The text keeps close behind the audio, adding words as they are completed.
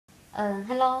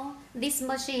Hello, this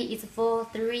machine is for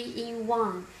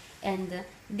 3-in-1 and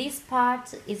this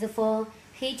part is for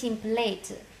heating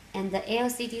plate and the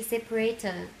LCD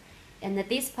separator and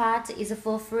this part is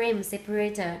for frame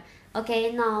separator.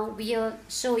 Okay, now we'll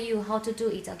show you how to do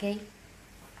it, okay?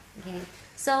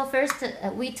 So first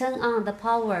we turn on the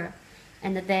power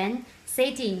and then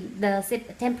setting the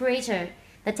temperature.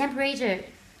 The temperature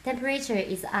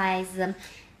is as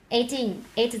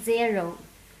 1880.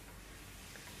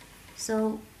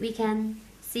 So we can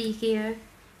see here,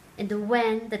 and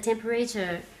when the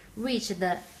temperature reach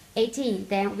the 18,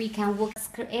 then we can work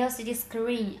LCD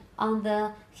screen on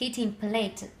the heating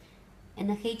plate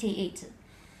and heating it.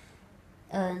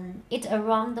 It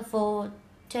around for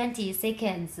 20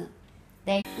 seconds.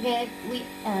 Then we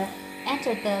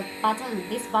enter the button.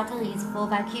 This button is for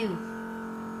vacuum.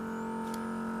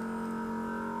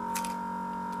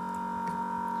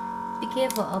 Be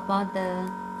careful about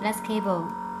the flex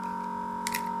cable.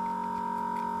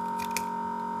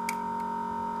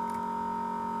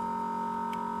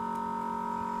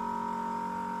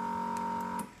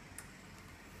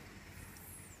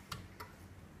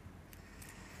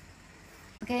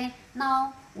 Okay,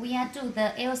 now we are do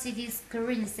the LCD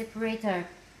screen separator.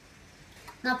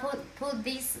 Now put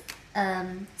this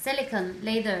silicone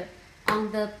layer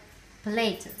on the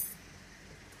plate.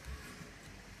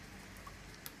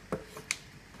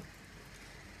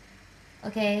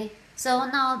 Okay, so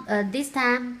now this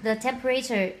time the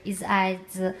temperature is at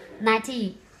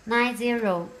 90.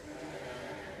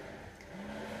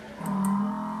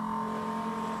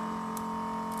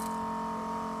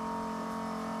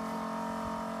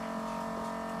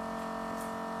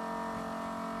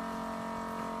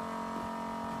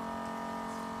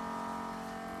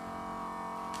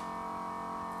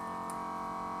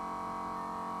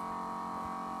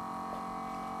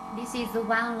 This is the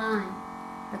one line,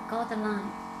 the gold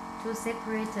line, to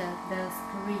separate the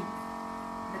screen,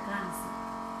 the glass.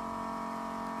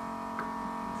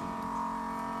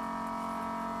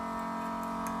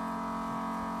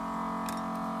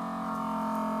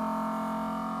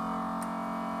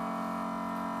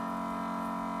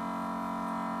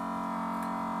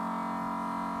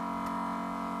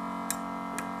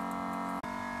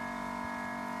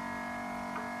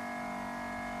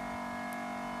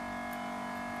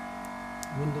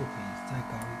温度可以再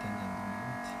高一点点都没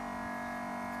问题。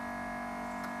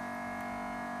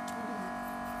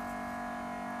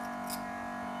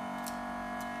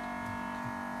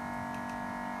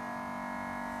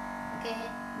Okay,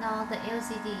 now the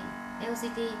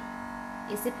LCD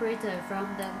is separated from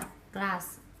the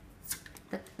glass.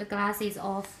 The glass is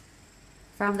off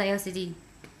from the LCD.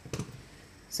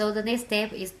 So the next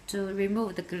step is to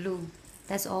remove the glue.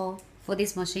 That's all for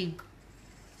this machine.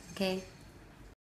 Okay.